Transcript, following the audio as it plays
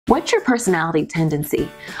What's your personality tendency?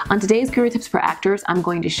 On today's Guru Tips for Actors, I'm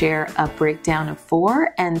going to share a breakdown of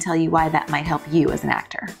 4 and tell you why that might help you as an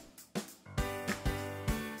actor.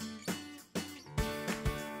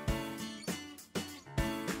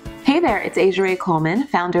 Hey there, it's Asia Ray Coleman,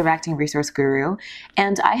 founder of Acting Resource Guru,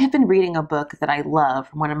 and I have been reading a book that I love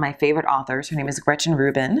from one of my favorite authors. Her name is Gretchen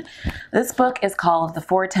Rubin. This book is called The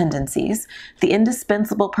Four Tendencies, the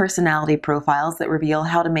indispensable personality profiles that reveal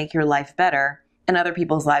how to make your life better and other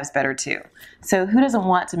people's lives better too. So who doesn't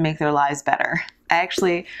want to make their lives better? I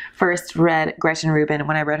actually first read Gretchen Rubin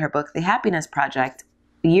when I read her book, The Happiness Project,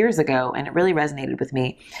 years ago, and it really resonated with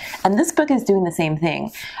me. And this book is doing the same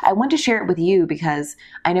thing. I want to share it with you because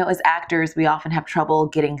I know as actors, we often have trouble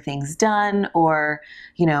getting things done or,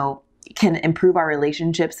 can improve our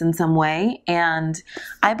relationships in some way. And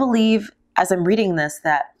I believe as I'm reading this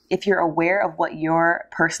that if you're aware of what your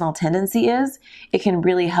personal tendency is, it can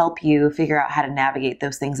really help you figure out how to navigate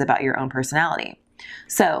those things about your own personality.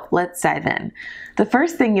 So let's dive in. The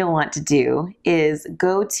first thing you'll want to do is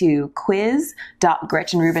go to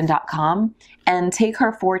quiz.gretchenrubin.com and take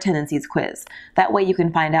her 4 Tendencies quiz. That way you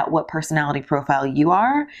can find out what personality profile you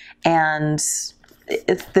are, and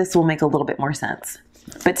this will make a little bit more sense.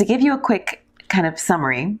 But to give you a quick kind of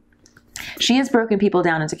summary, she has broken people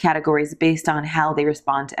down into categories based on how they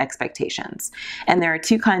respond to expectations. And there are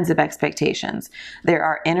 2 kinds of expectations. There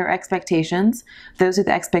are inner expectations. Those are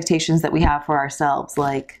the expectations that we have for ourselves,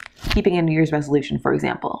 like keeping a New Year's resolution, for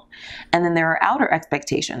example. And then there are outer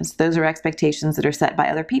expectations. Those are expectations that are set by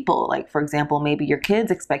other people. Like, for example, maybe your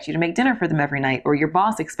kids expect you to make dinner for them every night, or your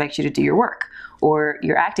boss expects you to do your work, or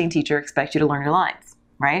your acting teacher expects you to learn your lines.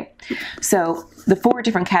 Right? So the 4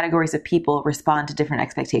 different categories of people respond to different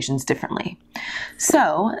expectations differently.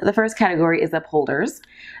 So the first category is upholders.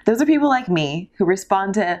 Those are people like me who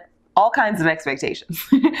respond to all kinds of expectations.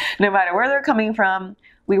 No matter where they're coming from,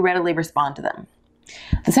 we readily respond to them.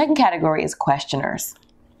 The second category is questioners.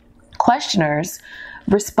 Questioners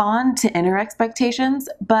respond to inner expectations,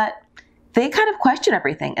 but they kind of question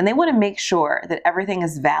everything and they want to make sure that everything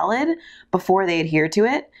is valid before they adhere to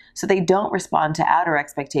it, so they don't respond to outer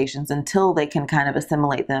expectations until they can kind of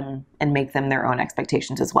assimilate them and make them their own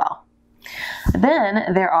expectations as well.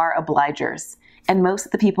 Then there are obligers, and most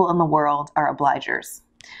of the people in the world are obligers.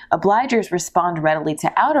 Obligers respond readily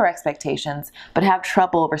to outer expectations, but have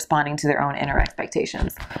trouble responding to their own inner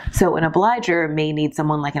expectations. So an obliger may need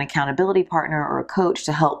someone like an accountability partner or a coach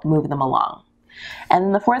to help move them along. And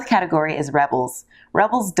then the 4th category is rebels.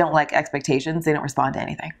 Rebels don't like expectations. They don't respond to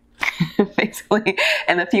anything, basically.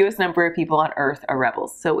 And the fewest number of people on earth are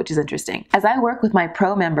rebels, which is interesting. As I work with my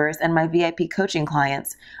pro members and my VIP coaching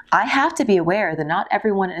clients, I have to be aware that not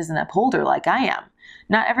everyone is an upholder like I am.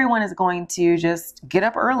 Not everyone is going to just get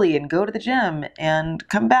up early and go to the gym and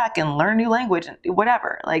come back and learn a new language and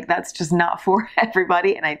whatever. Like, that's just not for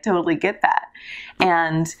everybody, and I totally get that.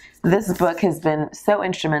 And this book has been so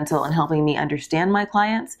instrumental in helping me understand my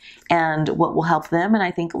clients and what will help them, and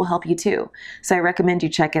I think it will help you too. So I recommend you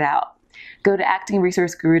check it out. Go to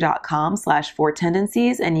actingresourceguru.com/4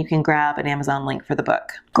 tendencies and you can grab an Amazon link for the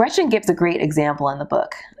book. Gretchen gives a great example in the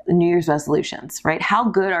book, New Year's resolutions, right? How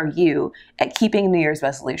good are you at keeping New Year's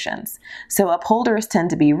resolutions? So upholders tend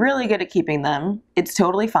to be really good at keeping them. It's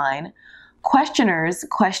totally fine. Questioners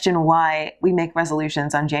question why we make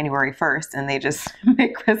resolutions on January 1st and they just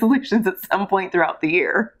make resolutions at some point throughout the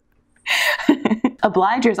year.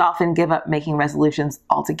 Obligers often give up making resolutions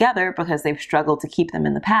altogether because they've struggled to keep them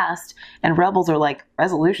in the past, and rebels are like,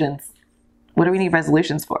 resolutions? What do we need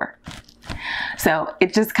resolutions for? So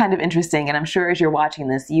it's just kind of interesting, and I'm sure as you're watching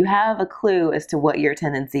this, you have a clue as to what your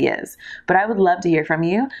tendency is. But I would love to hear from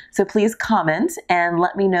you, so please comment and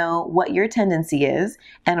let me know what your tendency is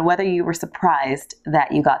and whether you were surprised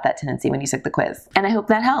that you got that tendency when you took the quiz. And I hope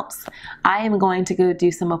that helps. I am going to go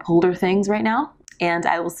do some upholder things right now, and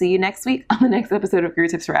I will see you next week on the next episode of Guru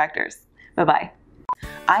Tips for Actors. Bye-bye.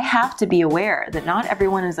 I have to be aware that not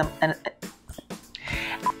everyone is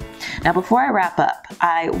Now, before I wrap up,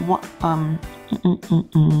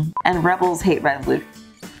 and rebels hate resolution.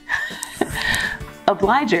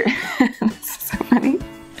 Obliger. This is so funny.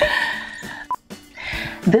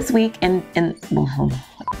 This week I'm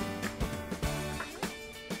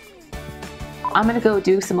gonna go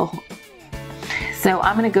do some.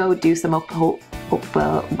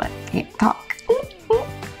 I can't talk.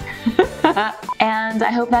 And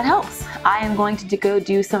I hope that helps. I am going to go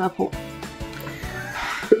do some